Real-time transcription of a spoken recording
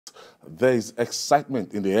There is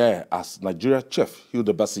excitement in the air as Nigeria chef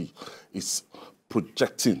Hilda Baci is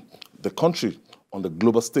projecting the country on the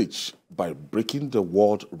global stage by breaking the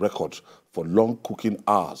world record for long cooking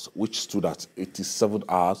hours, which stood at 87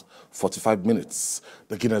 hours, 45 minutes.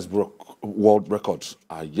 The Guinness World Records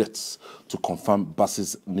are yet to confirm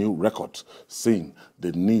Baci's new record, saying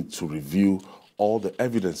they need to review all the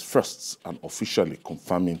evidence first and officially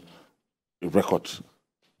confirming a record.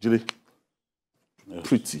 Julie, yes.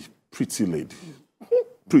 Pretty lady.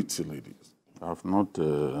 Pretty lady. I've not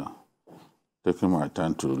taken my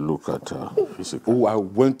time to look at her physical. Oh, I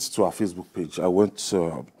went to her Facebook page. I went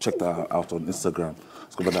to checked her out on Instagram.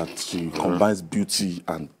 Discovered that she combines beauty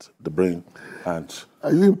and the brain. And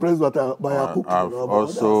are you impressed by her cooking? I've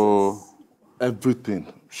also everything.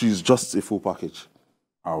 She's just a full package.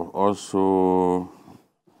 I've also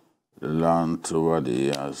learned over the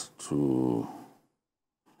years to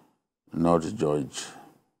not judge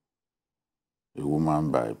a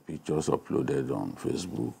woman by pictures uploaded on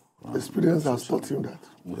Facebook. Experience has taught you that.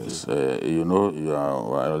 Yes, you know, you are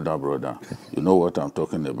our elder brother. You know what I'm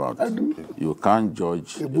talking about. I do. You can't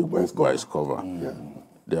judge a book by its cover. Yeah.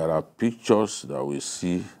 There are pictures that we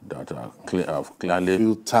see that are clearly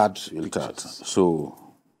filtered. So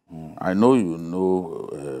I know you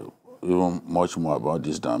know even much more about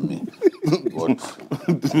this than me. But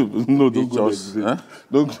no, don't go there. Huh?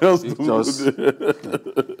 Don't just.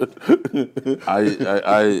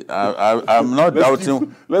 I'm not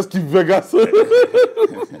doubting. Let's keep Vegas.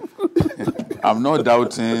 I'm not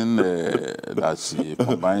doubting that she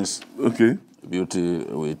combines beauty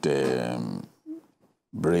with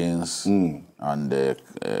brains and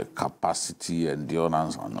capacity,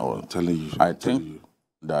 endurance, and all. I think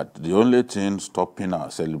that the only thing stopping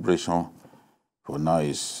our celebration for now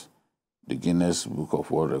is the Guinness Book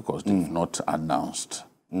of World Records. They've not announced,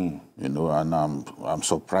 you know, and I'm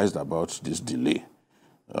surprised about this delay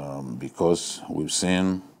because we've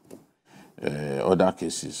seen other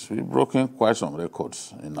cases. We've broken quite some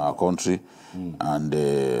records in our country, and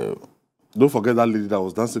don't forget that lady that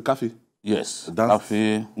was dancing cafe. Yes,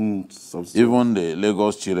 cafe. Even the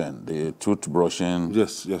Lagos children, the toothbrushing.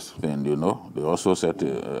 Yes. Thing, you know, they also set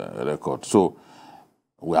a record. So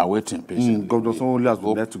we are waiting patiently. Governor Sanwo-Olu has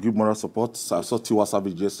been there to give moral support. I saw Tiwa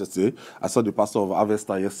Savage yesterday. I saw the pastor of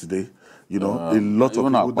Avesta yesterday. You know, a lot of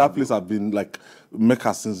people. That place have been like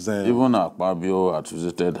Mecca since then. Even Akpabio had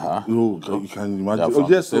visited her. Oh, you can imagine. From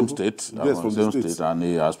the same state. Yes, from the same state. And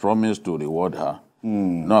he has promised to reward her.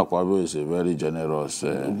 No, Akpabio is a very generous.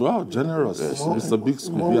 Wow, generous. Yes. It's a big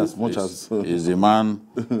school as much as. He's the man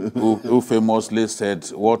who famously said,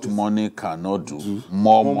 "What money cannot do,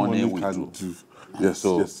 more money will do." Yes,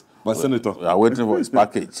 so, yes. My senator. We are waiting for his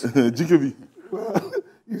package. GKB. Well,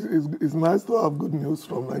 it's nice to have good news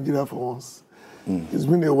from Nigeria for once. It's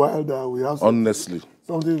been a while that we have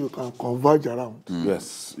something we can converge around.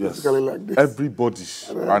 Yes. Like this. Everybody.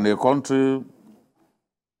 And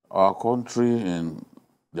our country in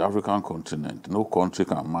the African continent, no country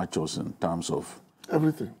can match us in terms of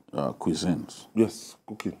everything. Cuisines. Yes,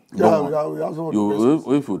 cooking. Yeah, we have some of the best.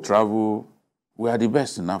 If you travel, we are the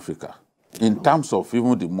best in Africa. In terms of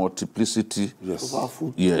even the multiplicity of our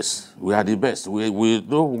food. Yes, we are the best.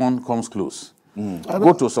 No one comes close.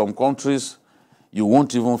 Go to some countries, you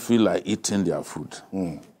won't even feel like eating their food.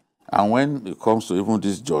 And when it comes to even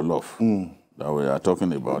this jollof that we are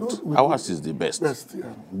talking about, ours is the best. It's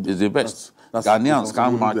the best. Ghanaians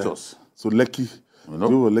can't match us. So Lekki, you know,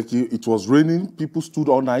 Lekki, it was raining, people stood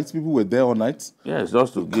all night, people were there all night. Yes,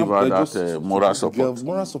 just to give her that moral support.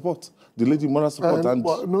 Moral support. The lady moral support. And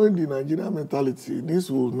knowing the Nigerian mentality, this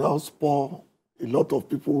will now spur a lot of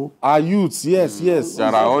people. Our youths, yes.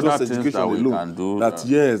 There are other things that we can do.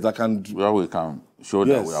 Where we can show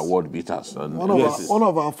that we are world beaters. And one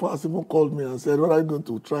of our fans even called me and said, "When are you going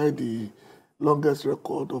to try the longest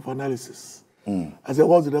record of analysis?" I said,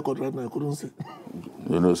 "What's the record right now?" I couldn't say.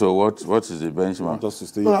 You know, so what is the benchmark?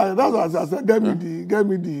 Just to that's what I said. Get me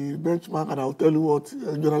the benchmark, and I'll tell you what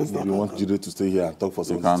journalists are. You want Jide to stay here and talk for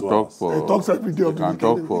 72 hours? He talks every day of the weekend. You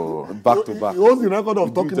can talk for back to back. He holds the record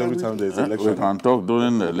of talking every time there's election. We can talk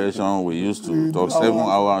during the election. We used to talk 7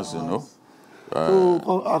 hours, you know.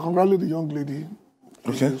 So I congratulate the young lady.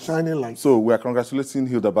 Okay. Shining light. So we are congratulating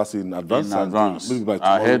Hilda Baci in advance.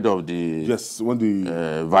 Ahead of the when the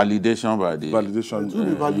validation by the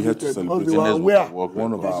we had to celebrate. They were aware.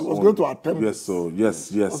 One of our was going to attempt. Yes, so yes.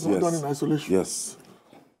 Done in isolation. Yes.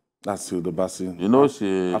 That's Hilda Baci. You know,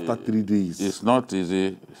 after 3 days. It's not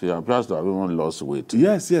easy. She appears to have even lost weight.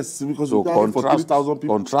 Yes, because so for 3,000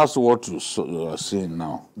 people. Contrast what you are seeing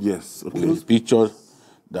now. Yes, okay. The picture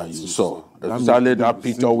that you saw, especially that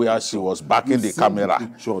picture where she was backing the camera.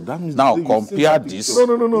 Now compare this. No.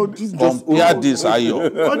 Compare this, Ayo.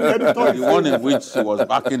 The one in which she was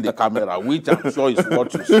backing the camera, which I'm sure is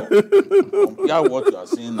what you saw. Compare what you are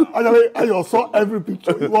seeing now. I saw every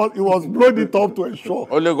picture. It was blowing it up to ensure.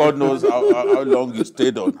 Only God knows how long you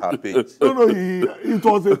stayed on her page. No, it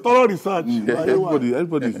was a thorough research.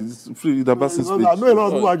 Everybody is free. The Baci's page. I know a lot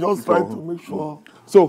of people are just trying to make sure.